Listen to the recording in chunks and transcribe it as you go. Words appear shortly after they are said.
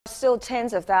still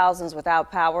tens of thousands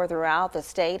without power throughout the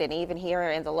state and even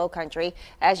here in the Lowcountry.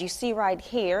 As you see right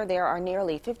here, there are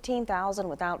nearly 15,000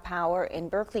 without power in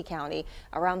Berkeley County,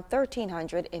 around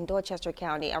 1,300 in Dorchester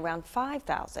County, around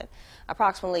 5,000,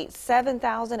 approximately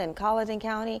 7,000 in Colleton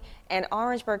County, and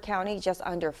Orangeburg County just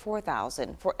under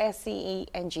 4,000 for SCE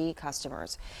and G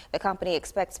customers. The company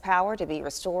expects power to be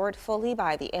restored fully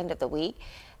by the end of the week.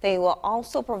 They will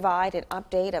also provide an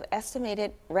update of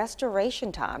estimated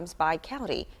restoration times by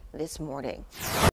county this morning.